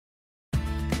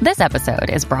This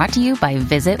episode is brought to you by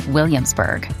Visit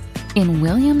Williamsburg. In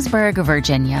Williamsburg,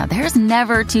 Virginia, there's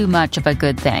never too much of a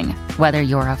good thing. Whether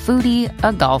you're a foodie,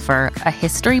 a golfer, a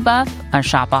history buff, a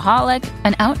shopaholic,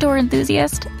 an outdoor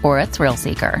enthusiast, or a thrill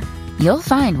seeker, you'll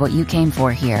find what you came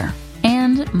for here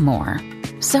and more.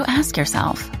 So ask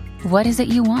yourself, what is it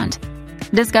you want?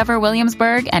 Discover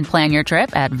Williamsburg and plan your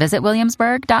trip at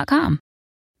visitwilliamsburg.com.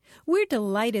 We're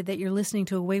delighted that you're listening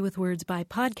to Away with Words by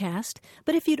podcast,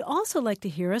 but if you'd also like to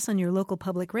hear us on your local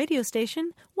public radio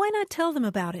station, why not tell them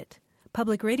about it?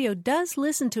 Public radio does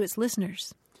listen to its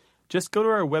listeners. Just go to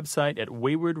our website at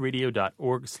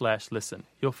waywardradio.org/listen.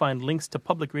 You'll find links to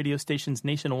public radio stations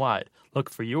nationwide.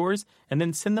 Look for yours, and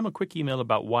then send them a quick email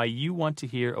about why you want to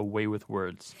hear Away with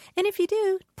Words. And if you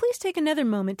do, please take another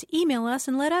moment to email us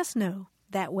and let us know.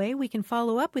 That way we can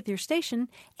follow up with your station,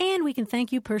 and we can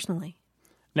thank you personally.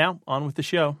 Now, on with the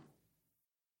show.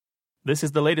 This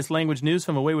is the latest language news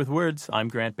from Away with Words. I'm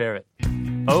Grant Barrett.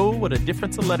 Oh, what a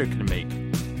difference a letter can make.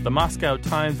 The Moscow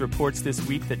Times reports this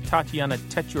week that Tatiana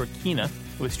Techerkina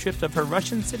was stripped of her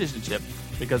Russian citizenship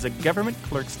because a government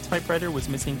clerk's typewriter was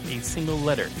missing a single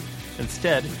letter.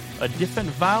 Instead, a different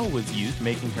vowel was used,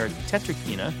 making her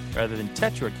Techerkina rather than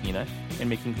Techerkina, and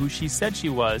making who she said she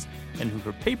was and who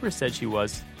her paper said she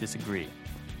was disagree.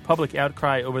 Public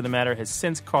outcry over the matter has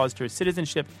since caused her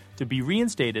citizenship to be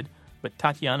reinstated, but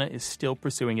Tatiana is still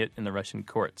pursuing it in the Russian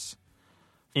courts.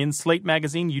 In Slate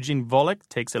magazine, Eugene Volokh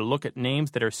takes a look at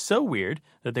names that are so weird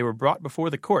that they were brought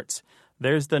before the courts.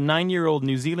 There's the 9-year-old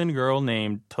New Zealand girl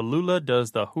named Tallulah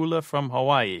Does the Hula from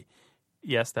Hawaii.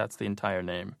 Yes, that's the entire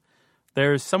name.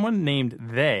 There's someone named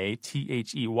They,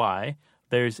 They.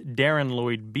 There's Darren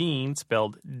Lloyd Bean,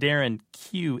 spelled Darren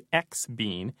QX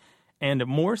Bean, and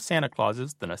more Santa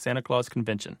Clauses than a Santa Claus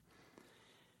convention.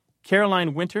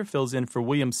 Caroline Winter fills in for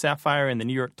William Safire in the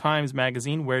New York Times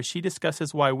Magazine, where she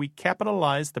discusses why we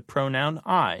capitalize the pronoun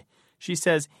I. She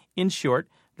says, in short,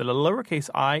 that a lowercase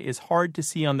I is hard to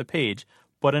see on the page,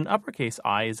 but an uppercase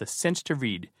I is a cinch to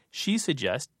read. She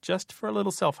suggests, just for a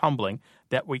little self-humbling,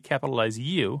 that we capitalize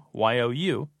U,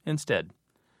 Y-O-U, instead.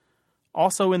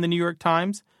 Also in the New York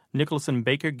Times, Nicholas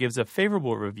Baker gives a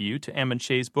favorable review to Ammon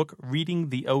Shea's book, Reading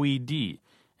the OED,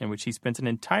 in which he spent an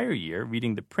entire year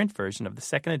reading the print version of the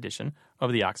second edition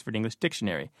of the Oxford English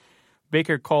Dictionary.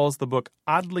 Baker calls the book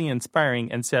oddly inspiring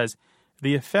and says,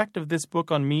 the effect of this book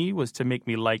on me was to make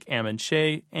me like Ammon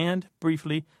Shea and,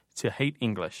 briefly, to hate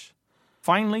English.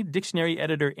 Finally, dictionary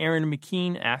editor Aaron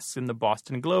McKean asks in the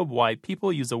Boston Globe why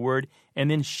people use a word and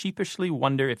then sheepishly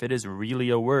wonder if it is really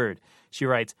a word. She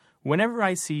writes, whenever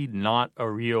I see not a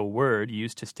real word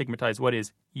used to stigmatize what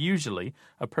is usually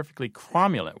a perfectly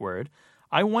cromulent word,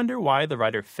 I wonder why the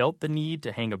writer felt the need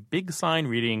to hang a big sign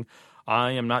reading,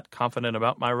 I am not confident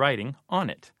about my writing,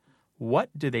 on it. What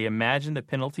do they imagine the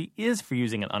penalty is for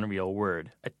using an unreal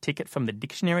word? A ticket from the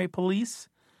dictionary police?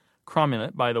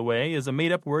 Cromulent, by the way, is a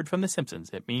made-up word from The Simpsons.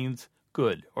 It means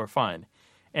good or fine.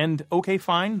 And okay,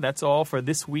 fine, that's all for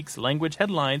this week's language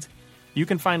headlines. You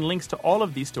can find links to all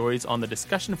of these stories on the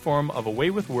discussion forum of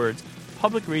Away with Words,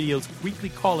 Public Radio's weekly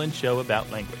call-in show about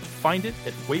language. Find it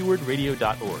at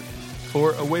waywardradio.org.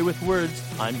 For Away with Words,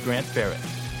 I'm Grant Barrett.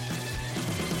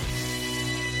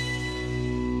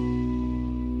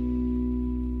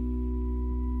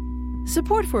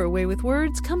 Support for Away with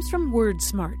Words comes from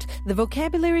WordSmart, the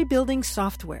vocabulary building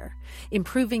software.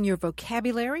 Improving your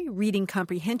vocabulary, reading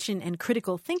comprehension, and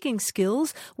critical thinking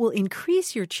skills will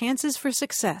increase your chances for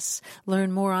success.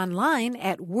 Learn more online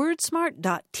at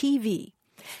wordsmart.tv.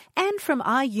 And from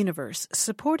iUniverse,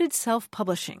 supported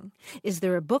self-publishing. Is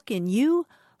there a book in you?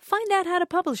 Find out how to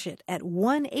publish it at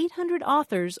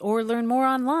 1-800-AUTHORS or learn more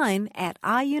online at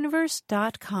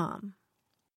iUniverse.com.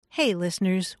 Hey,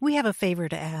 listeners, we have a favor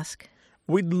to ask.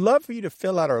 We'd love for you to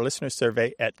fill out our listener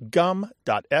survey at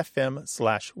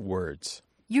gum.fm/words.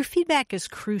 Your feedback is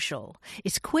crucial.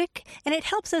 It's quick, and it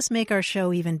helps us make our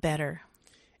show even better.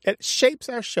 It shapes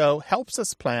our show, helps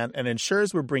us plan, and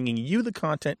ensures we're bringing you the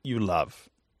content you love.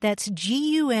 That's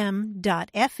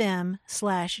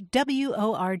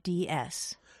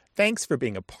gum.fm/WORDS. Thanks for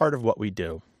being a part of what we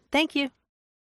do. Thank you.